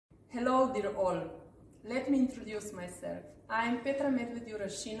Hello, dear all. Let me introduce myself. I'm Petra Medved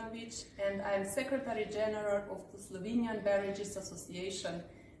Djurašinović and I'm Secretary General of the Slovenian Beverages Association,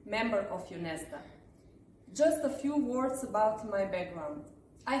 member of UNESCO. Just a few words about my background.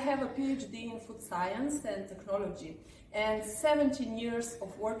 I have a PhD in food science and technology and 17 years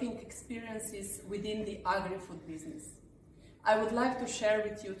of working experiences within the agri-food business. I would like to share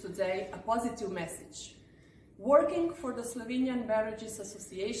with you today a positive message. Working for the Slovenian Beverages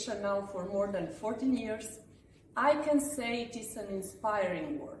Association now for more than 14 years, I can say it is an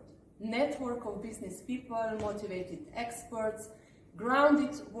inspiring world. Network of business people, motivated experts,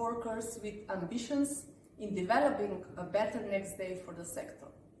 grounded workers with ambitions in developing a better next day for the sector.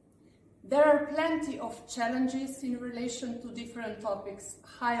 There are plenty of challenges in relation to different topics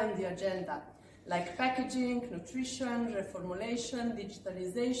high on the agenda, like packaging, nutrition, reformulation,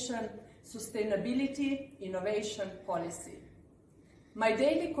 digitalization, sustainability, innovation, policy. My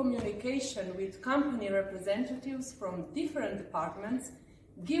daily communication with company representatives from different departments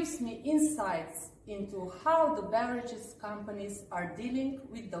gives me insights into how the beverages companies are dealing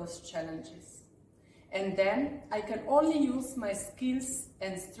with those challenges. And then I can only use my skills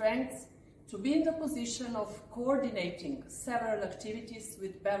and strengths to be in the position of coordinating several activities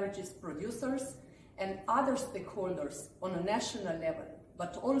with beverages producers and other stakeholders on a national level,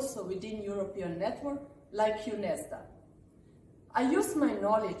 but also within European network like UNESCO. I use my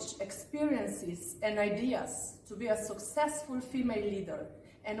knowledge, experiences and ideas to be a successful female leader,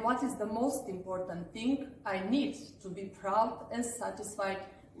 and what is the most important thing, I need to be proud and satisfied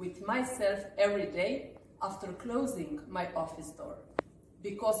with myself every day after closing my office door.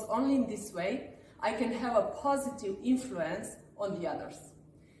 Because only in this way I can have a positive influence on the others.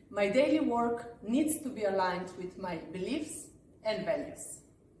 My daily work needs to be aligned with my beliefs and values.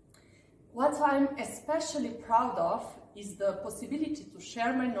 What I'm especially proud of is the possibility to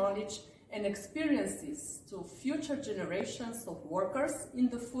share my knowledge and experiences to future generations of workers in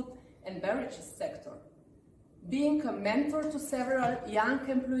the food and beverages sector. Being a mentor to several young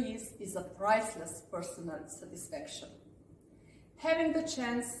employees is a priceless personal satisfaction. Having the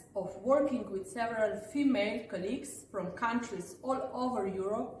chance of working with several female colleagues from countries all over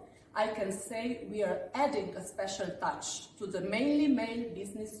Europe, I can say we are adding a special touch to the mainly male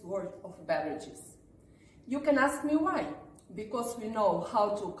business world of beverages. You can ask me why. Because we know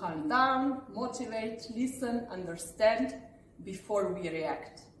how to calm down, motivate, listen, understand before we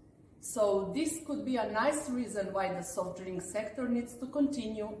react. So this could be a nice reason why the soft drink sector needs to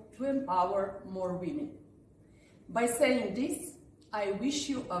continue to empower more women. By saying this, I wish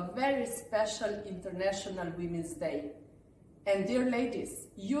you a very special International Women's Day. And dear ladies,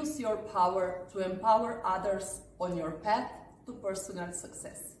 use your power to empower others on your path to personal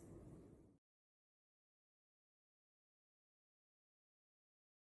success.